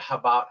little bit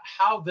about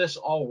how this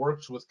all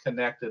works with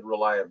connected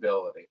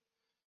reliability.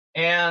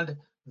 And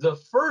the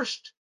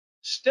first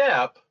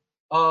step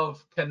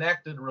of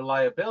connected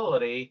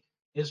reliability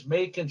is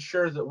making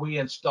sure that we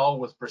install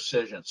with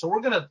precision. So we're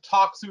going to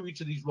talk through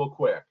each of these real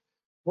quick.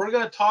 We're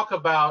going to talk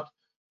about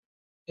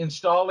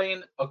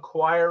installing,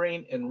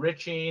 acquiring,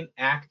 enriching,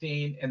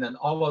 acting, and then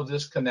all of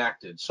this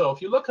connected. So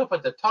if you look up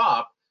at the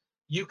top,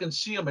 you can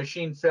see a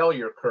machine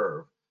failure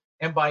curve.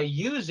 And by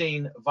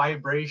using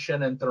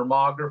vibration and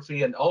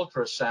thermography and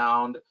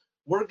ultrasound,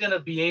 we're going to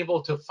be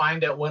able to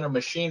find out when a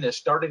machine is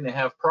starting to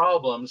have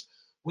problems.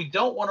 We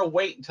don't want to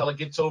wait until it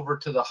gets over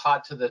to the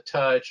hot to the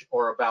touch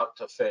or about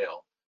to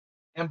fail.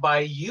 And by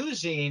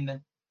using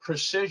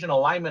precision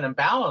alignment and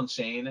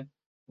balancing,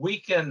 we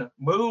can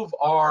move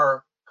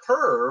our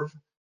curve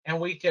and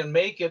we can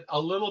make it a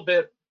little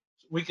bit,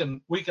 we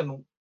can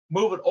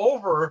move it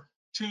over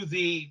to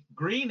the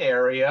green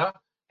area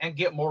and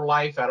get more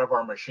life out of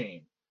our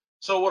machine.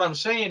 So what I'm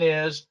saying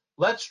is,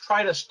 let's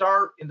try to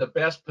start in the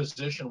best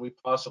position we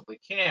possibly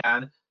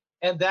can,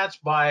 and that's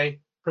by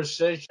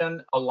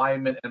precision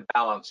alignment and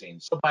balancing.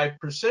 So by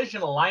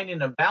precision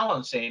aligning and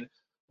balancing,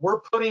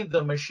 we're putting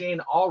the machine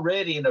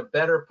already in a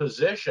better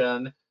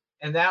position,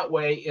 and that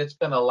way it's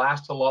going to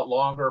last a lot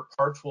longer,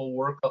 parts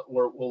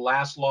will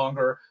last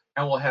longer,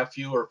 and we'll have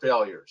fewer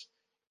failures.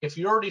 If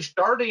you're already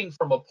starting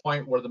from a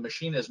point where the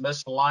machine is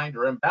misaligned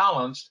or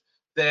imbalanced,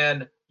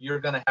 then you're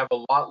going to have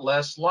a lot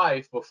less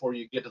life before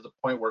you get to the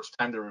point where it's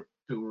time to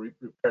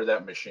repair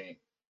that machine.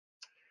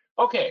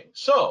 Okay,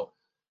 so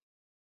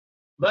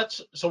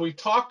we've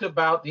talked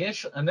about the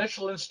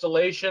initial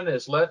installation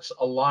is let's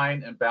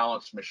align and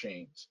balance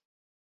machines.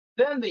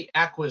 Then the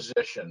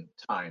acquisition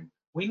time.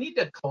 We need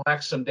to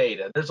collect some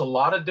data. There's a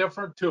lot of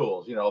different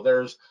tools. You know,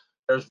 there's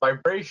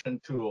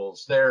vibration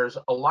tools, there's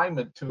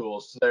alignment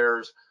tools,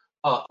 there's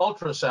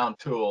ultrasound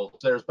tools,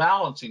 there's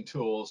balancing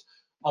tools,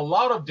 a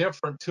lot of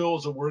different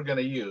tools that we're going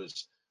to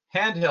use,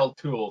 handheld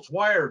tools,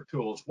 wired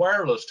tools,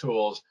 wireless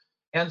tools.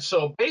 And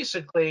so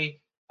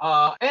basically,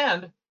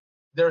 and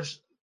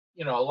there's,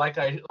 like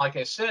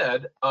I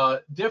said,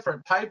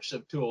 different types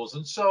of tools.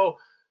 And so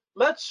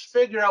let's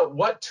figure out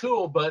what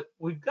tool, but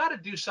we've got to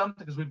do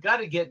something because we've got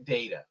to get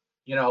data.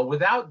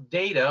 Without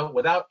data,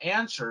 without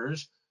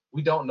answers,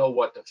 we don't know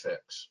what to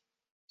fix.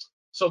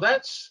 So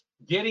that's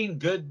getting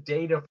good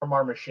data from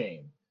our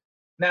machine.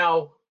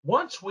 Now,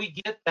 once we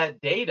get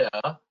that data,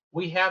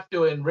 we have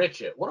to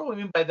enrich it. What do we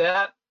mean by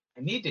that?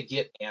 I need to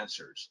get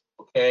answers,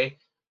 okay?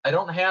 I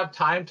don't have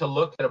time to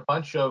look at a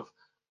bunch of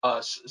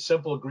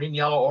simple green,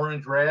 yellow,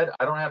 orange, red.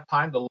 I don't have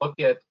time to look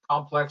at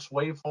complex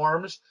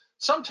waveforms.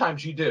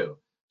 Sometimes you do.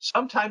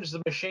 Sometimes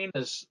the machine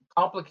is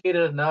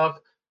complicated enough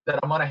that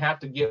I'm going to have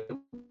to get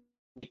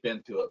deep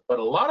into it. But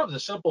a lot of the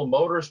simple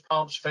motors,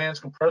 pumps, fans,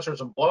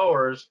 compressors, and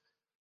blowers,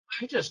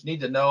 I just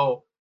need to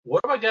know,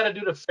 what have I got to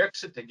do to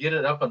fix it to get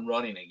it up and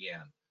running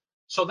again?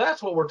 So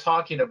that's what we're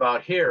talking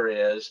about here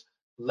is,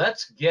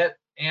 let's get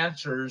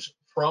answers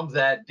from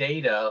that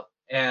data,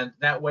 and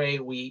that way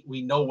we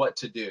know what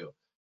to do.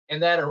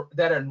 And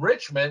that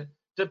enrichment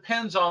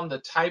depends on the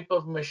type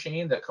of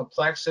machine, the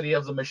complexity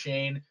of the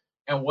machine,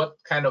 and what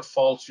kind of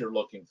faults you're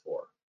looking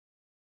for.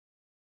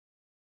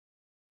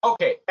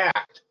 Okay,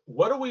 act.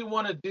 What do we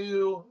want to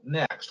do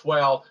next?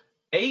 Well,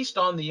 based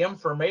on the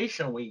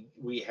information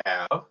we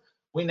have,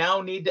 we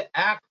now need to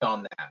act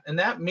on that. And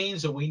that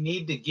means that we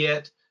need to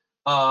get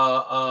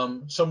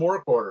some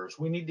work orders.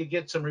 We need to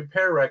get some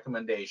repair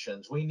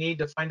recommendations. We need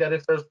to find out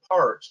if there's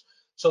parts.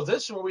 So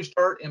this is where we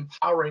start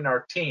empowering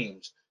our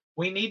teams.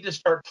 We need to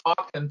start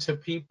talking to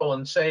people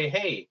and say,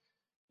 hey,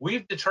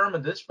 we've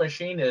determined this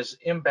machine is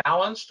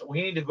imbalanced.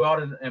 We need to go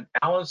out and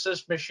balance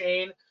this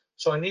machine.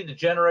 So I need to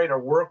generate a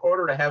work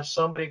order to have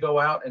somebody go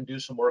out and do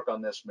some work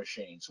on this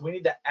machine. So we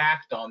need to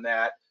act on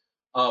that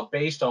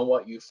based on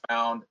what you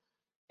found.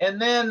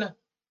 And then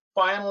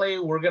finally,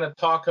 we're going to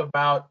talk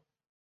about,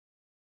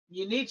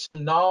 you need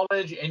some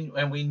knowledge,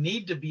 and we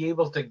need to be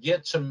able to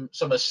get some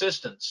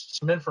assistance,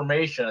 some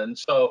information. And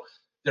so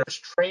there's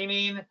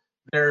training,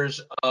 there's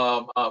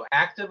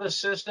active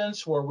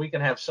assistance where we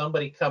can have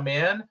somebody come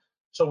in.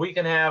 So we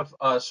can have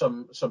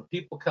some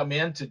people come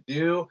in to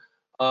do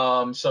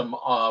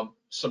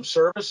some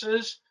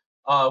services.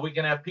 We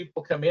can have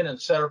people come in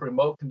and set up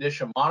remote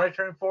condition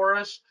monitoring for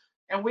us,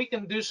 and we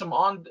can do some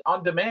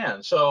on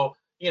demand. So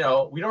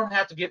we don't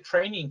have to get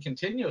training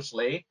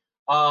continuously.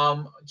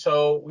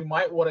 So we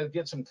might want to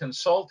get some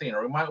consulting,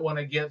 or we might want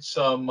to get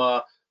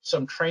some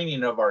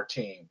training of our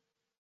team.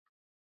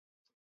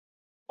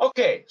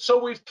 Okay,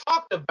 so we've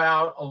talked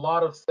about a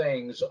lot of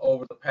things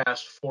over the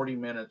past 40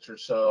 minutes or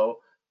so.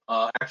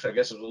 Actually, I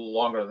guess it's a little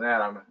longer than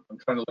that. I'm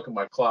trying to look at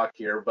my clock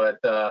here, but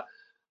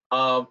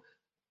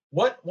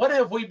what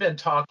have we been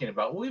talking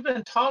about? We've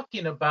been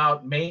talking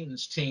about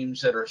maintenance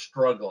teams that are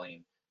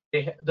struggling.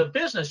 The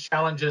business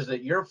challenges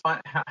that you're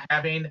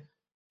having,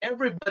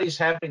 everybody's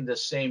having the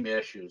same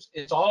issues.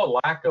 It's all a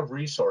lack of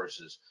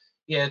resources.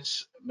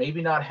 It's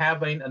maybe not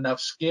having enough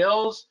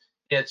skills.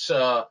 It's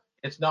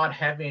not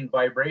having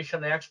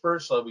vibration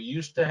experts. So we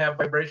used to have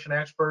vibration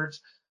experts.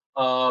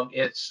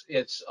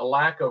 It's a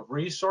lack of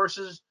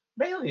resources.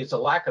 Mainly, it's a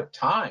lack of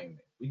time.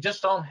 We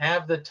just don't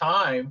have the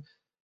time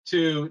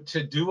to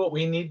do what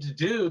we need to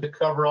do to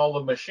cover all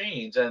the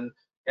machines, and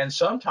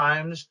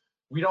sometimes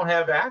we don't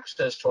have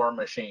access to our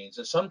machines,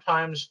 and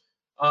sometimes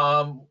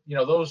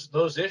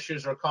those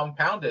issues are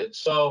compounded.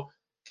 So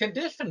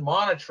condition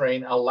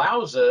monitoring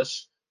allows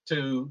us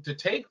to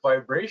take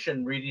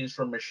vibration readings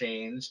from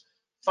machines,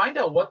 find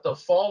out what the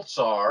faults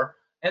are,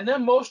 and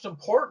then most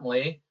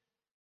importantly,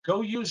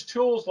 go use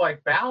tools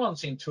like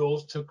balancing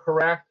tools to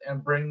correct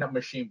and bring the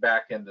machine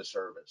back into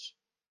service.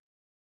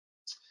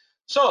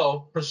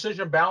 So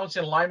precision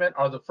balancing alignment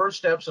are the first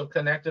steps of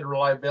connected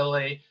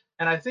reliability.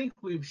 And I think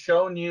we've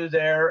shown you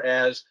there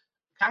as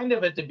kind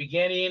of at the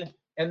beginning,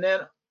 and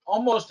then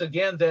almost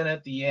again then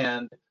at the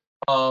end.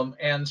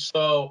 And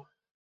so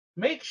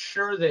make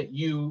sure that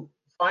you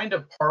find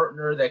a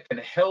partner that can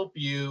help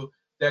you,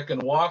 that can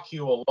walk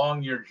you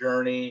along your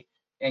journey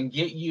and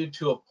get you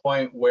to a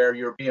point where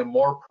you're being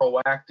more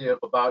proactive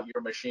about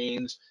your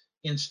machines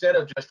instead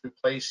of just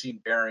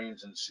replacing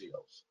bearings and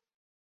seals.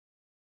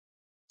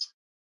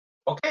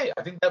 Okay,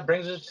 I think that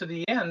brings us to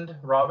the end,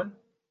 Robin.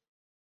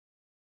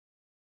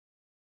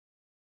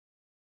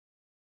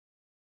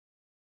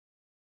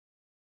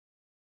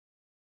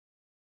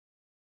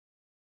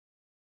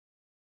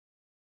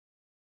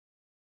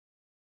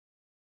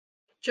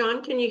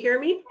 John, can you hear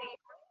me?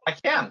 I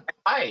can.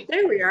 Hi.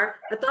 There we are.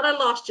 I thought I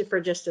lost you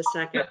for just a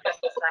second.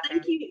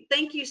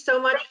 Thank you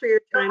so much for your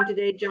time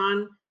today,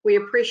 John. We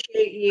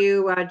appreciate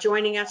you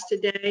joining us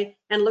today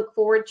and look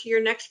forward to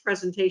your next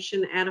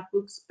presentation at a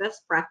Fuchs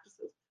Best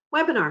Practices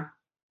webinar.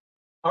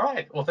 All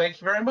right. Well, thank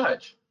you very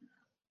much.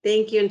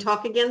 Thank you, and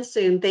talk again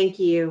soon. Thank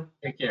you.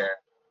 Take care.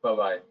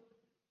 Bye-bye.